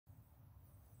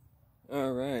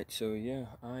Alright, so yeah,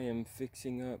 I am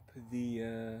fixing up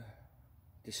the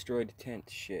destroyed tent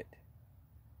shit.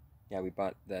 Yeah, we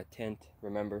bought the tent,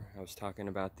 remember? I was talking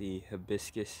about the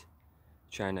hibiscus,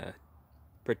 trying to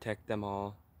protect them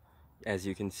all. As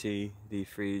you can see, the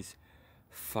freeze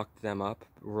fucked them up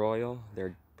royal.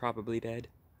 They're probably dead.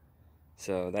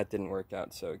 So that didn't work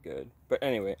out so good. But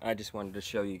anyway, I just wanted to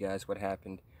show you guys what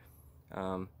happened.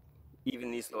 Um,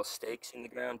 Even these little stakes in the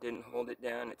ground didn't hold it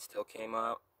down. It still came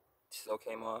out. It still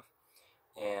came off.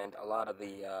 And a lot of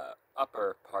the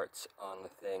upper parts on the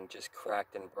thing just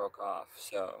cracked and broke off.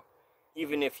 So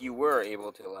even if you were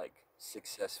able to like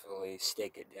successfully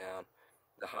stake it down,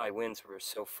 the high winds were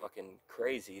so fucking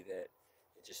crazy that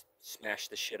it just smashed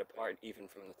the shit apart even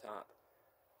from the top.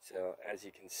 So as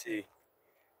you can see,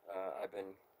 I've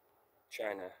been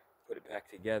trying to put it back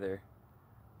together,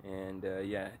 and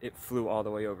yeah, it flew all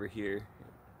the way over here.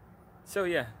 So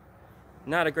yeah,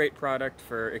 not a great product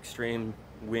for extreme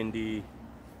windy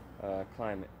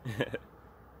climate.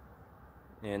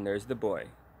 And there's the boy,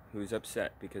 who's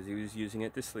upset because he was using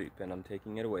it to sleep and I'm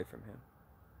taking it away from him.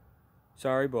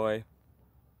 Sorry, boy.